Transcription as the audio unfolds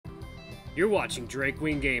You're watching Drake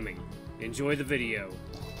Wing Gaming. Enjoy the video.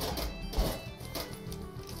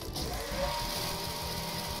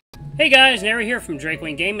 Hey guys, Nary here from Drake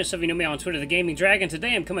Wing Gaming. Some of you know me on Twitter, The Gaming Dragon.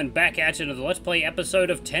 Today I'm coming back at you to the Let's Play episode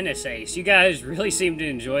of Tennis Ace. You guys really seem to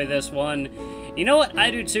enjoy this one. You know what? I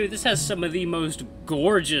do too. This has some of the most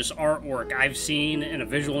gorgeous artwork I've seen in a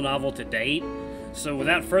visual novel to date. So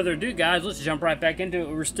without further ado, guys, let's jump right back into it.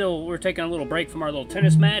 We're taking a little break from our little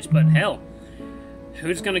tennis match, but hell, who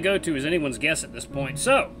it's gonna go to is anyone's guess at this point.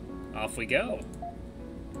 So, off we go.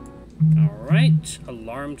 Alright,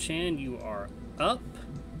 Alarm Chan, you are up.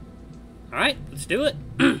 Alright, let's do it.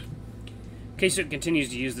 Kasuk continues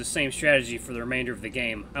to use the same strategy for the remainder of the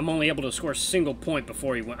game. I'm only able to score a single point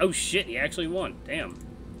before he won. Oh shit, he actually won. Damn.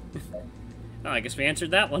 Oh, I guess we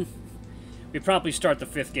answered that one. We promptly start the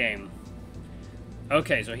 5th game.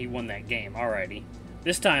 Okay, so he won that game. Alrighty.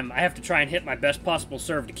 This time, I have to try and hit my best possible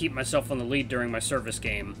serve to keep myself on the lead during my service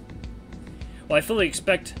game. While I fully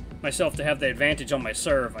expect myself to have the advantage on my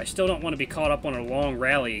serve, I still don't want to be caught up on a long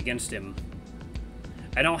rally against him.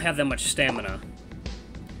 I don't have that much stamina.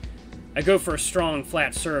 I go for a strong,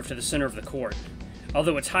 flat serve to the center of the court.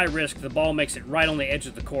 Although it's high risk, the ball makes it right on the edge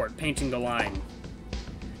of the court, painting the line.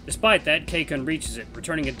 Despite that, Keikun reaches it,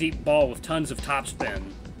 returning a deep ball with tons of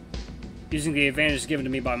topspin. Using the advantage given to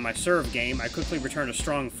me by my serve game, I quickly return a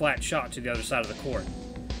strong, flat shot to the other side of the court.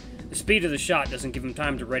 The speed of the shot doesn't give him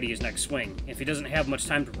time to ready his next swing. If he doesn't have much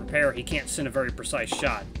time to prepare, he can't send a very precise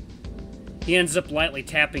shot. He ends up lightly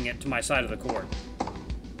tapping it to my side of the court.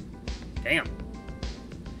 Damn.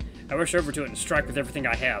 I rush over to it and strike with everything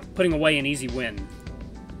I have, putting away an easy win.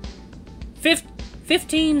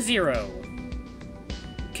 15-0.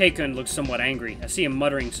 Keikun looks somewhat angry. I see him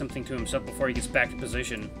muttering something to himself before he gets back to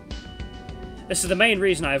position. This is the main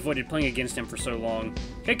reason I avoided playing against him for so long.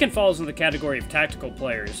 Keikun falls in the category of tactical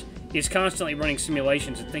players. He is constantly running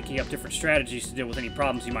simulations and thinking up different strategies to deal with any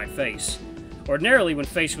problems he might face. Ordinarily, when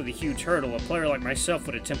faced with a huge hurdle, a player like myself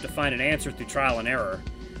would attempt to find an answer through trial and error.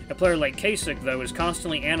 A player like Kasuk, though, is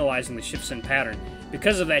constantly analyzing the shifts in pattern.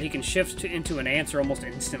 Because of that, he can shift into an answer almost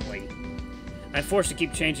instantly. I'm forced to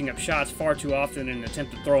keep changing up shots far too often in an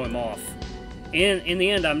attempt to throw him off. In the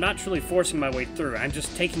end, I'm not truly forcing my way through. I'm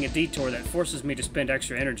just taking a detour that forces me to spend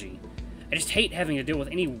extra energy. I just hate having to deal with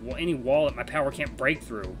any wall that my power can't break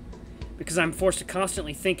through. Because I'm forced to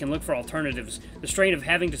constantly think and look for alternatives, the strain of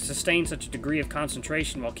having to sustain such a degree of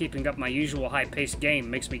concentration while keeping up my usual high-paced game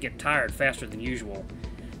makes me get tired faster than usual.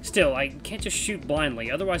 Still, I can't just shoot blindly,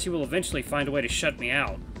 otherwise he will eventually find a way to shut me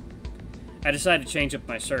out. I decided to change up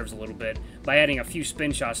my serves a little bit by adding a few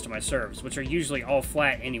spin shots to my serves, which are usually all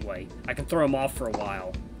flat anyway. I can throw them off for a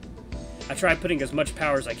while. I try putting as much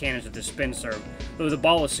power as I can into this spin serve, though the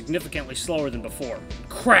ball is significantly slower than before.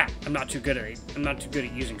 Crap! I'm not too good at it. I'm not too good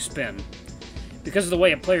at using spin. Because of the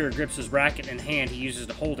way a player grips his racket in hand he uses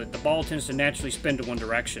to hold it, the ball tends to naturally spin to one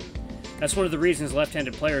direction. That's one of the reasons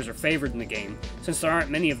left-handed players are favored in the game, since there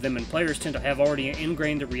aren't many of them and players tend to have already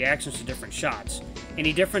ingrained reactions to different shots.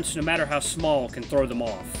 Any difference, no matter how small, can throw them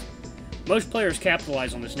off. Most players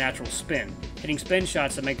capitalize on this natural spin, hitting spin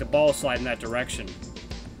shots that make the ball slide in that direction.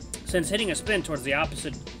 Since hitting a spin towards the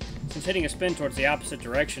opposite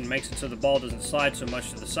direction makes it so the ball doesn't slide so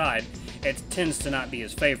much to the side, it tends to not be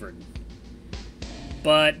as favored.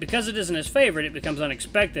 But because it isn't as favored, it becomes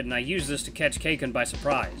unexpected, and I use this to catch Keikun by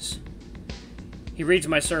surprise. He reads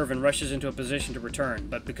my serve and rushes into a position to return,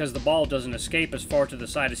 but because the ball doesn't escape as far to the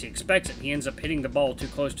side as he expects it, he ends up hitting the ball too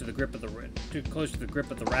close to the grip of the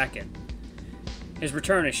racket. His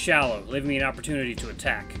return is shallow, leaving me an opportunity to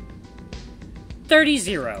attack.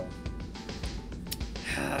 30-0.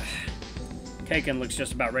 Keikun looks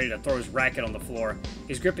just about ready to throw his racket on the floor.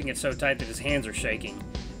 He's gripping it so tight that his hands are shaking.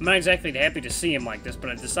 I'm not exactly happy to see him like this,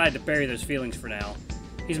 but I decide to bury those feelings for now.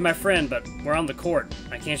 He's my friend, but we're on the court.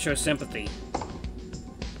 I can't show sympathy.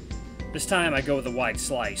 This time I go with a wide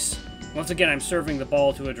slice. Once again, I'm serving the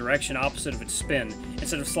ball to a direction opposite of its spin.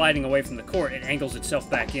 Instead of sliding away from the court, it angles itself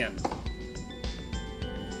back in.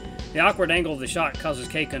 The awkward angle of the shot causes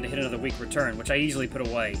Keikun to hit another weak return, which I easily put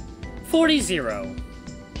away. 40-0.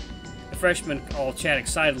 The freshmen all chat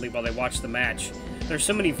excitedly while they watch the match. There's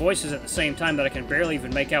so many voices at the same time that I can barely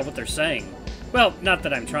even make out what they're saying. Well, not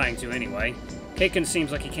that I'm trying to anyway. Keikun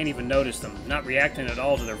seems like he can't even notice them, not reacting at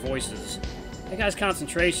all to their voices. That guy's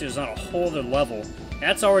concentration is on a whole other level.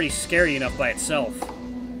 That's already scary enough by itself.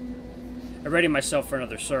 I ready myself for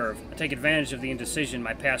another serve. I take advantage of the indecision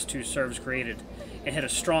my past 2 serves created, and hit a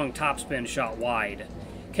strong topspin shot wide.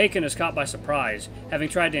 Keikun is caught by surprise. Having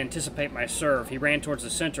tried to anticipate my serve, he ran towards the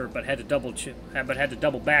center but had to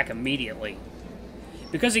double back immediately.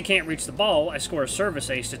 Because he can't reach the ball, I score a service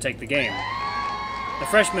ace to take the game. The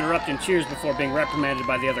freshmen erupt in cheers before being reprimanded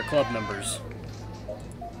by the other club members.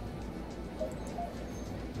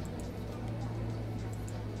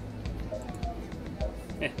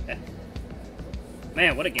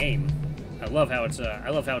 Man, what a game! I love how it's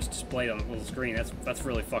displayed on the little screen. That's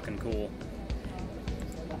really fucking cool.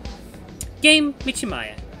 Game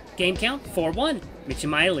Michimaya. Game count 4-1.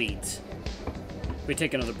 Michimaya leads. We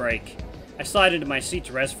take another break. I slide into my seat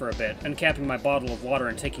to rest for a bit, uncapping my bottle of water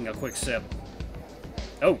and taking a quick sip.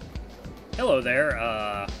 Oh, hello there.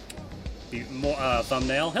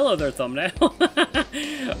 Thumbnail. Hello there, thumbnail.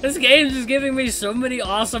 This game is just giving me so many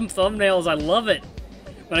awesome thumbnails. I love it.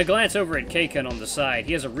 When I glance over at Keikun on the side,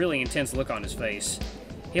 he has a really intense look on his face.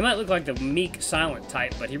 He might look like the meek, silent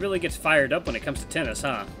type, but he really gets fired up when it comes to tennis,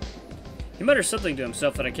 huh? He mutters something to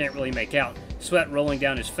himself that I can't really make out, sweat rolling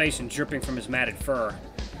down his face and dripping from his matted fur.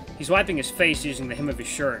 He's wiping his face using the hem of his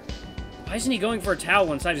shirt. Why isn't he going for a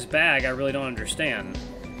towel inside his bag? I really don't understand.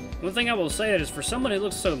 One thing I will say is, for someone who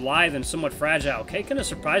looks so lithe and somewhat fragile, Keikun is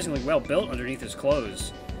surprisingly well built underneath his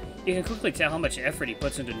clothes. You can quickly tell how much effort he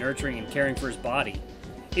puts into nurturing and caring for his body.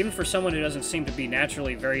 Even for someone who doesn't seem to be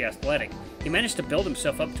naturally very athletic, he managed to build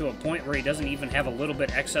himself up to a point where he doesn't even have a little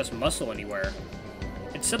bit excess muscle anywhere.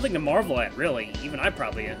 It's something to marvel at, really. Even I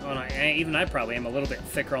probably am a little bit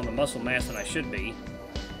thicker on the muscle mass than I should be.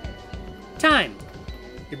 Time!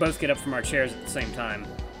 We both get up from our chairs at the same time.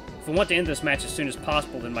 If we want to end this match as soon as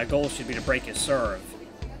possible, then my goal should be to break his serve.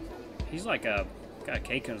 He's like a... God,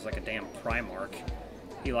 Keikun's like a damn Primarch.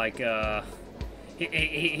 He like,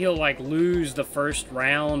 He'll like lose the first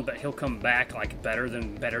round, but he'll come back like better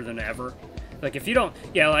than ever. Like if you don't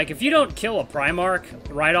kill a Primarch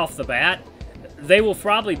right off the bat, they will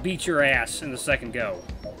probably beat your ass in the second go.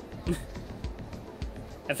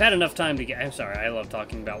 I've had enough time to get... I'm sorry, I love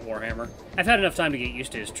talking about Warhammer. I've had enough time to get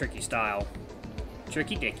used to his tricky style.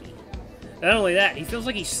 Tricky dicky. Not only that, he feels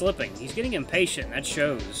like he's slipping. He's getting impatient, and that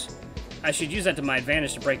shows. I should use that to my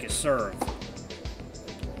advantage to break his serve.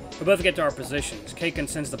 We both get to our positions. Keikun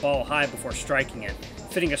sends the ball high before striking it,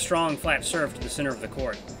 fitting a strong, flat serve to the center of the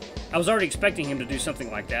court. I was already expecting him to do something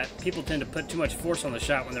like that. People tend to put too much force on the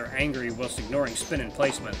shot when they're angry whilst ignoring spin and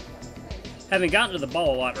placement. Having gotten to the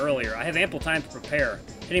ball a lot earlier, I have ample time to prepare,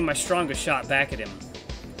 hitting my strongest shot back at him.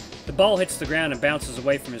 The ball hits the ground and bounces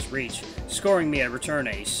away from his reach, scoring me a return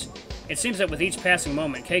ace. It seems that with each passing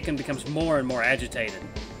moment, Keikun becomes more and more agitated.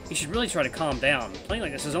 He should really try to calm down. Playing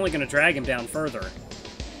like this is only going to drag him down further.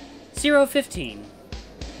 0-15.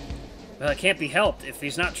 Well, it can't be helped. If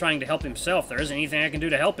he's not trying to help himself, there isn't anything I can do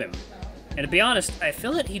to help him. And to be honest, I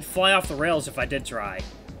feel that he'd fly off the rails if I did try.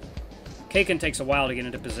 Keikun takes a while to get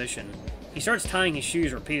into position. He starts tying his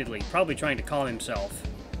shoes repeatedly, probably trying to calm himself.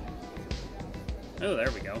 Oh,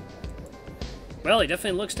 there we go. Well, he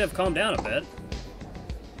definitely looks to have calmed down a bit.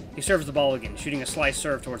 He serves the ball again, shooting a slice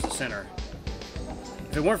serve towards the center.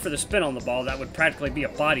 If it weren't for the spin on the ball, that would practically be a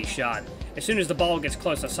body shot. As soon as the ball gets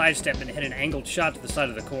close, I sidestep and hit an angled shot to the side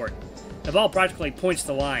of the court. The ball practically points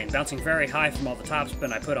the line, bouncing very high from all the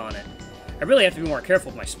topspin I put on it. I really have to be more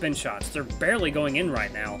careful with my spin shots. They're barely going in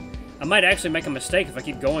right now. I might actually make a mistake if I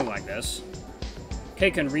keep going like this.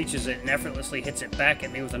 Keikun reaches it and effortlessly hits it back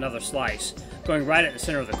at me with another slice, going right at the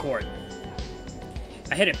center of the court.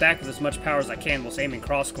 I hit it back with as much power as I can whilst aiming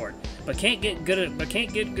cross court, but can't get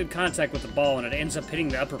good contact with the ball, and it ends up hitting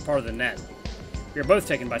the upper part of the net. We are both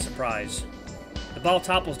taken by surprise. The ball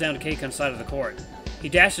topples down to Keikun's side of the court. He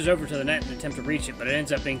dashes over to the net in an attempt to reach it, but it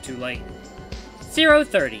ends up being too late.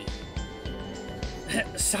 0-30.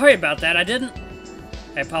 Sorry about that, I didn't...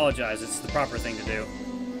 I apologize, it's the proper thing to do.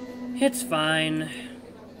 It's fine.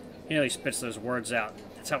 He nearly spits those words out.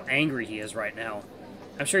 That's how angry he is right now.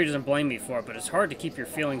 I'm sure he doesn't blame me for it, but it's hard to keep your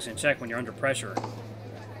feelings in check when you're under pressure.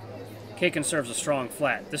 Keikun serves a strong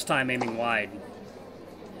flat, this time aiming wide.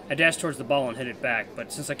 I dash towards the ball and hit it back,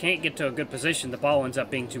 but since I can't get to a good position, the ball ends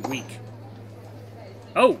up being too weak.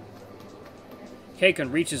 Oh!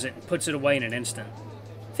 Keikun reaches it and puts it away in an instant.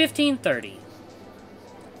 15-30.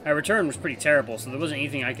 My return was pretty terrible, so there wasn't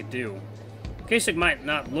anything I could do. Kasich might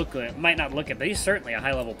not look it, but he's certainly a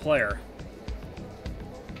high-level player.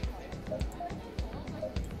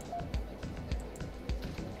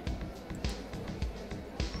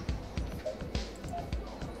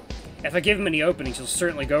 If I give him any openings, he'll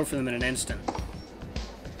certainly go for them in an instant.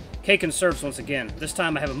 Keikun serves once again. This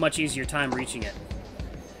time I have a much easier time reaching it.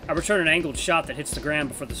 I return an angled shot that hits the ground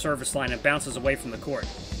before the service line and bounces away from the court.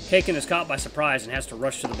 Keikun is caught by surprise and has to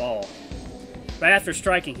rush to the ball. Right after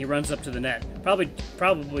striking, he runs up to the net,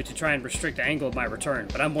 probably to try and restrict the angle of my return,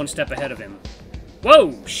 but I'm one step ahead of him.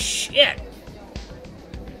 Whoa! Shit!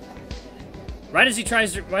 Right as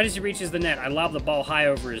he reaches the net, I lob the ball high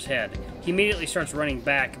over his head. He immediately starts running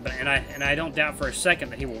back, and I don't doubt for a second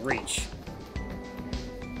that he will reach.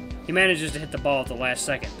 He manages to hit the ball at the last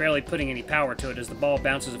second, barely putting any power to it as the ball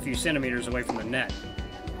bounces a few centimeters away from the net.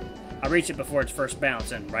 I reach it before its first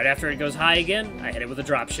bounce, and right after it goes high again, I hit it with a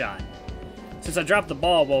drop shot. Since I dropped the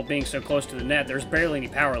ball while being so close to the net, there's barely any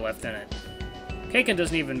power left in it. Kaiken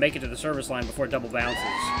doesn't even make it to the service line before it double bounces.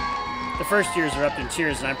 The first years are up in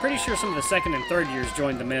cheers, and I'm pretty sure some of the second and third years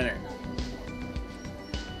joined them in it.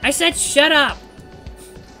 I said shut up!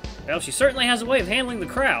 Well, she certainly has a way of handling the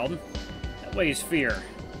crowd. That weighs fear.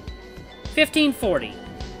 1540.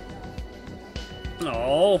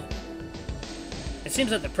 Oh. It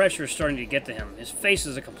seems that the pressure is starting to get to him. His face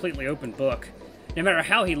is a completely open book. No matter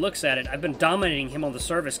how he looks at it, I've been dominating him on the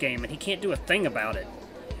service game, and he can't do a thing about it.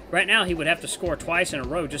 Right now, he would have to score twice in a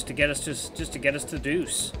row just to get us to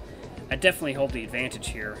deuce. I definitely hold the advantage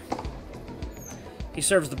here. He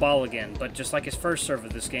serves the ball again, but just like his first serve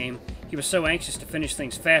of this game, he was so anxious to finish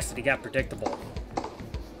things fast that he got predictable.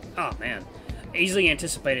 Oh man. I easily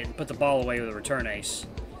anticipated and put the ball away with a return ace.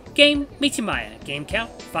 Game, Michimaya. Game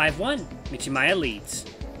count, 5-1. Michimaya leads.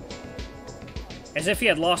 As if he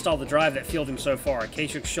had lost all the drive that fueled him so far,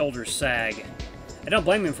 Keisuk's shoulders sag. I don't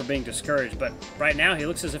blame him for being discouraged, but right now he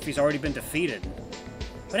looks as if he's already been defeated.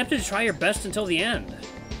 Why have to try your best until the end?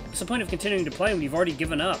 What's the point of continuing to play when you've already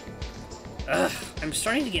given up? Ugh, I'm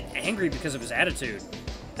starting to get angry because of his attitude.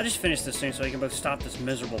 I'll just finish this soon so we can both stop this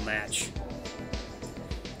miserable match.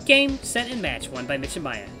 Game, set, and match won by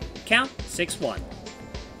Michimaya. Count, 6-1.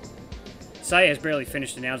 Saya has barely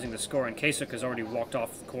finished announcing the score, and Keisuk has already walked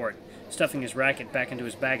off the court, stuffing his racket back into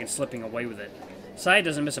his bag and slipping away with it. Saya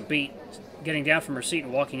doesn't miss a beat, getting down from her seat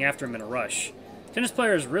and walking after him in a rush. Tennis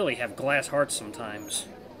players really have glass hearts sometimes.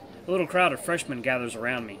 A little crowd of freshmen gathers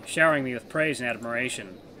around me, showering me with praise and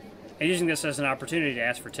admiration. I'm using this as an opportunity to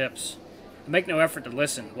ask for tips. I make no effort to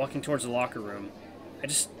listen, walking towards the locker room. I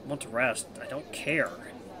just want to rest. I don't care.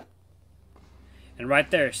 And right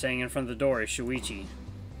there, standing in front of the door, is Shuichi.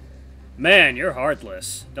 Man, you're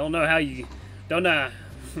heartless. Don't you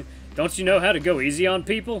know how to go easy on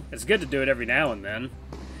people? It's good to do it every now and then.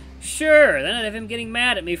 Sure, then I'd have him getting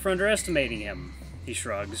mad at me for underestimating him. He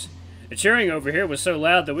shrugs. The cheering over here was so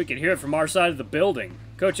loud that we could hear it from our side of the building.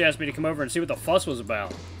 Coach asked me to come over and see what the fuss was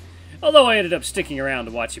about. Although I ended up sticking around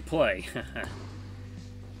to watch you play.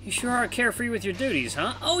 You sure are carefree with your duties,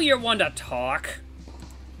 huh? Oh, you're one to talk.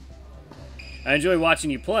 I enjoy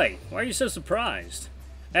watching you play. Why are you so surprised?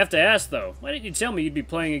 I have to ask, though, why didn't you tell me you'd be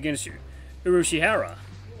playing against Urushihara?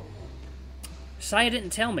 Saya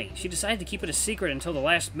didn't tell me. She decided to keep it a secret until the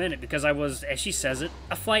last minute because I was, as she says it,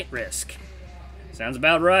 a flight risk. Sounds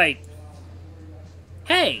about right.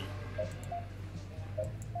 Hey!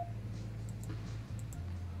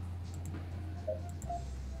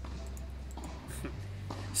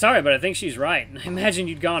 Sorry, but I think she's right. I imagine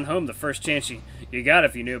you'd gone home the first chance you got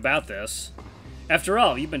if you knew about this. After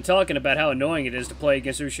all, you've been talking about how annoying it is to play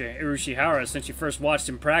against Urushihara since you first watched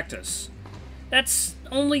him practice. That's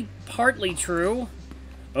only partly true.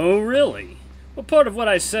 Oh, really? What part of what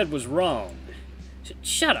I said was wrong?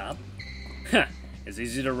 Shut up. Huh, it's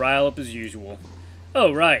easy to rile up as usual.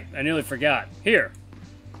 Oh, right, I nearly forgot. Here.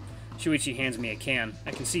 Shuichi hands me a can.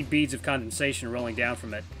 I can see beads of condensation rolling down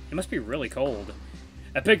from it. It must be really cold.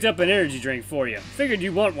 I picked up an energy drink for you. Figured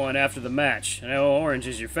you'd want one after the match. I know orange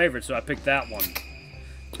is your favorite, so I picked that one.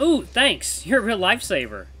 Ooh, thanks. You're a real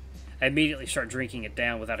lifesaver. I immediately start drinking it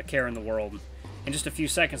down without a care in the world. In just a few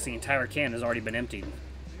seconds, the entire can has already been emptied.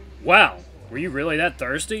 Wow, were you really that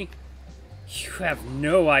thirsty? You have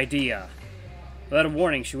no idea. Without a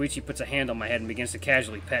warning, Shuichi puts a hand on my head and begins to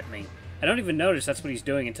casually pet me. I don't even notice that's what he's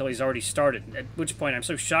doing until he's already started, at which point I'm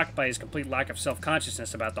so shocked by his complete lack of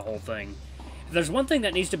self-consciousness about the whole thing. If there's one thing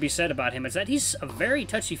that needs to be said about him, it's that he's a very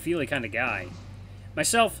touchy-feely kind of guy.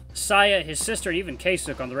 Myself, Saya, his sister, and even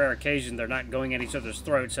Keisuk, on the rare occasion they're not going at each other's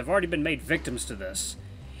throats, have already been made victims to this.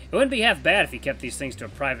 It wouldn't be half bad if he kept these things to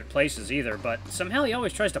private places either, but somehow he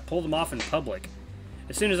always tries to pull them off in public.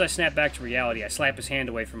 As soon as I snap back to reality, I slap his hand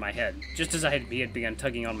away from my head, just as he had begun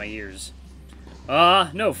tugging on my ears.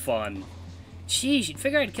 Ah, no fun. Geez, you'd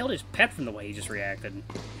figure I'd killed his pet from the way he just reacted.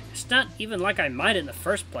 It's not even like I mind it in the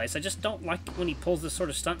first place, I just don't like when he pulls this sort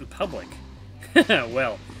of stunt in public.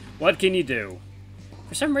 Well, what can you do?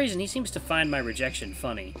 For some reason, he seems to find my rejection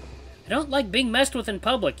funny. I don't like being messed with in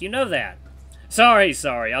public, you know that. Sorry,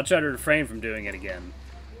 I'll try to refrain from doing it again.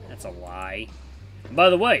 That's a lie. And by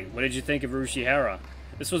the way, what did you think of Urushihara?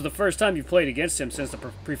 This was the first time you played against him since the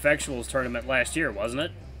Prefectuals tournament last year, wasn't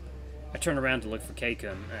it? I turn around to look for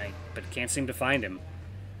Keikun, but can't seem to find him.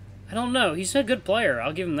 I don't know, he's a good player,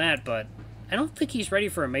 I'll give him that, but I don't think he's ready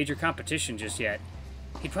for a major competition just yet.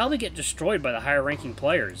 he'd probably get destroyed by the higher-ranking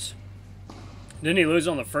players. Didn't he lose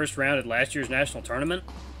on the first round at last year's national tournament?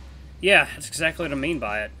 Yeah, that's exactly what I mean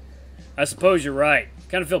by it. I suppose you're right.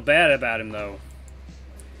 Kind of feel bad about him, though.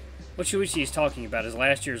 What Shuichi is talking about is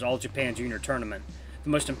last year's All-Japan Junior Tournament, the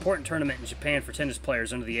most important tournament in Japan for tennis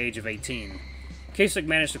players under the age of 18. Kasich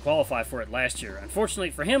managed to qualify for it last year. Unfortunately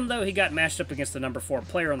for him, though, he got matched up against the number 4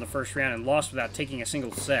 player in the first round and lost without taking a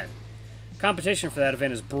single set. Competition for that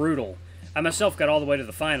event is brutal. I myself got all the way to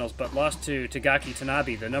the finals, but lost to Tagaki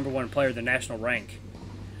Tanabe, the number 1 player of the national rank.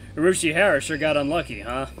 Hiroshi Hara sure got unlucky,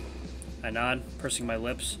 huh? I nod, pursing my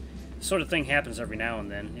lips. This sort of thing happens every now and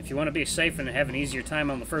then. If you want to be safe and have an easier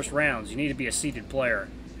time on the first rounds, you need to be a seeded player.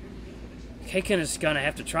 Keiken is going to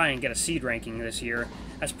have to try and get a seed ranking this year.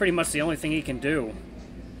 That's pretty much the only thing he can do.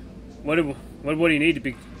 What would he need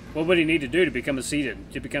to do to become seeded?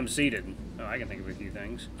 Oh, I can think of a few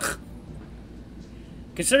things.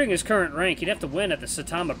 Considering his current rank, he'd have to win at the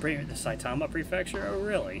Saitama Prefecture? Oh,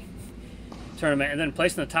 really? Tournament, and then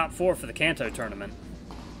place in the top 4 for the Kanto tournament.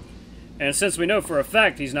 And since we know for a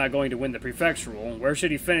fact he's not going to win the prefectural, where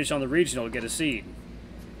should he finish on the regional to get a seed?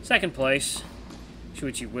 Second place.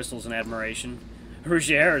 Shuichi whistles in admiration.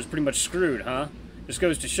 Hiroshi Hara is pretty much screwed, huh? Just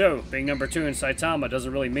goes to show, being number 2 in Saitama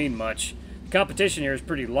doesn't really mean much. The competition here is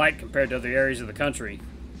pretty light compared to other areas of the country.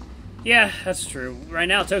 Yeah, that's true. Right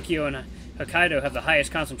now, Tokyo and Hokkaido have the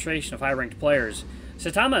highest concentration of high-ranked players.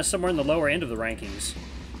 Saitama is somewhere in the lower end of the rankings.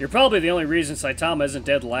 You're probably the only reason Saitama isn't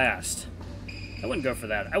dead last. I wouldn't go for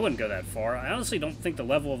that. I wouldn't go that far. I honestly don't think the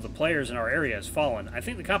level of the players in our area has fallen. I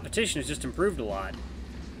think the competition has just improved a lot.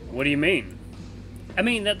 What do you mean? I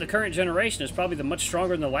mean that the current generation is probably much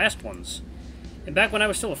stronger than the last ones. And back when I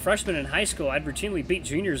was still a freshman in high school, I'd routinely beat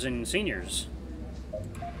juniors and seniors.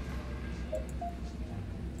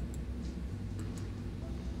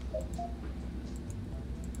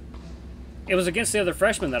 It was against the other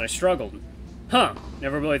freshmen that I struggled. Huh,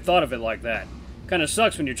 never really thought of it like that. Kinda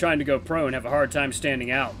sucks when you're trying to go pro and have a hard time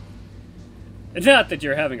standing out. Not that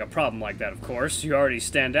you're having a problem like that, of course. You already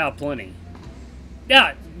stand out plenty.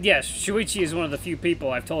 Yes, Shuichi is one of the few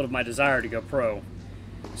people I've told of my desire to go pro.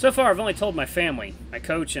 So far, I've only told my family, my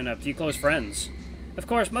coach, and a few close friends. Of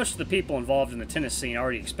course, most of the people involved in the tennis scene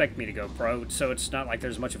already expect me to go pro, so it's not like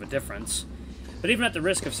there's much of a difference. But even at the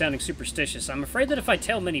risk of sounding superstitious, I'm afraid that if I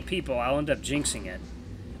tell many people, I'll end up jinxing it.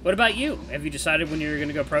 What about you? Have you decided when you're going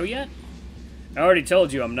to go pro yet? I already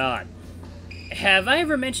told you I'm not. Have I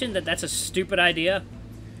ever mentioned that that's a stupid idea?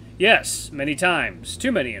 Yes, many times.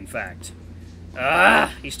 Too many, in fact.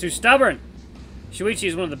 He's too stubborn. Shuichi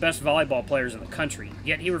is one of the best volleyball players in the country,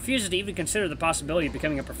 yet he refuses to even consider the possibility of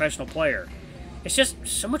becoming a professional player. It's just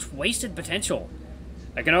so much wasted potential.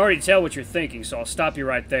 I can already tell what you're thinking, so I'll stop you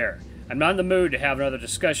right there. I'm not in the mood to have another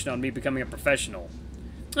discussion on me becoming a professional.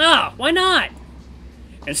 Why not?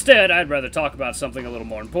 Instead, I'd rather talk about something a little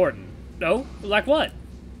more important. Oh, like what?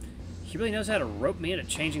 He really knows how to rope me into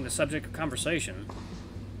changing the subject of conversation.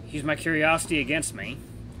 Use my curiosity against me.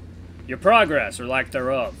 Your progress, or lack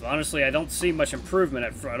thereof. Honestly, I don't see much improvement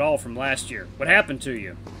at all from last year. What happened to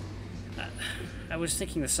you? I was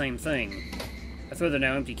thinking the same thing. I throw the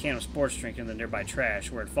now empty can of sports drink in the nearby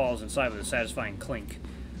trash, where it falls inside with a satisfying clink.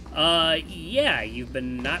 Yeah, you've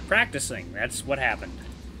been not practicing. That's what happened.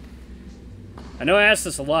 I know I ask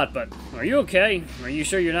this a lot, but are you okay? Are you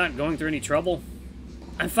sure you're not going through any trouble?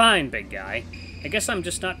 I'm fine, big guy. I guess I'm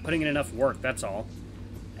just not putting in enough work, that's all.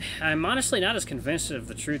 I'm honestly not as convinced of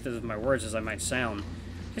the truth of my words as I might sound.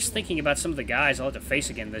 Just thinking about some of the guys I'll have to face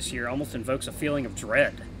again this year almost invokes a feeling of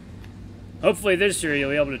dread. Hopefully this year you'll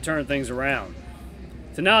be able to turn things around.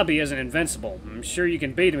 Tanabe isn't invincible. I'm sure you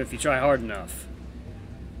can beat him if you try hard enough.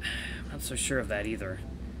 I'm not so sure of that either.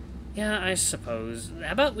 Yeah, I suppose.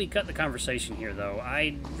 How about we cut the conversation here, though?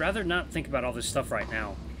 I'd rather not think about all this stuff right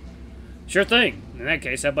now. Sure thing. In that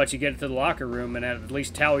case, how about you get into the locker room and at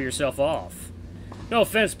least towel yourself off? No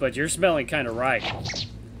offense, but you're smelling kind of right.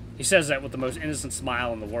 He says that with the most innocent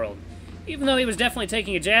smile in the world, even though he was definitely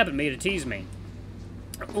taking a jab at me to tease me.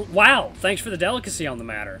 Wow, thanks for the delicacy on the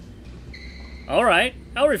matter. Alright,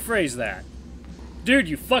 I'll rephrase that. Dude,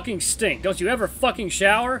 you fucking stink. Don't you ever fucking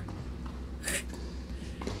shower?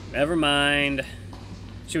 Never mind.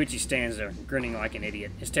 Shuichi stands there, grinning like an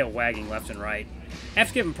idiot, his tail wagging left and right. I have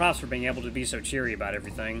to give him props for being able to be so cheery about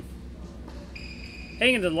everything.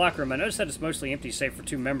 Heading into the locker room, I notice that it's mostly empty save for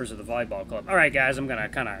 2 members of the volleyball club. Alright guys, I'm gonna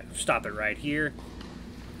kind of stop it right here.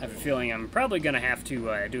 I have a feeling I'm probably gonna have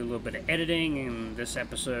to do a little bit of editing, and this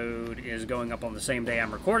episode is going up on the same day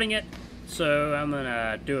I'm recording it, so I'm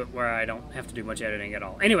gonna do it where I don't have to do much editing at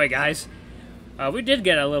all. Anyway guys, we did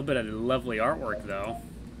get a little bit of lovely artwork though.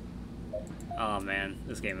 Oh man,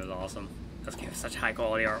 this game is awesome. This game has such high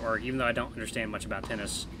quality artwork, even though I don't understand much about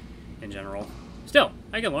tennis in general. Still,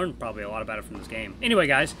 I can learn probably a lot about it from this game. Anyway,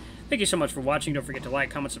 guys, thank you so much for watching. Don't forget to like,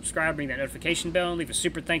 comment, subscribe, ring that notification bell, and leave a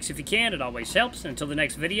super thanks if you can. It always helps. And until the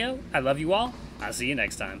next video, I love you all. I'll see you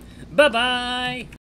next time. Bye-bye!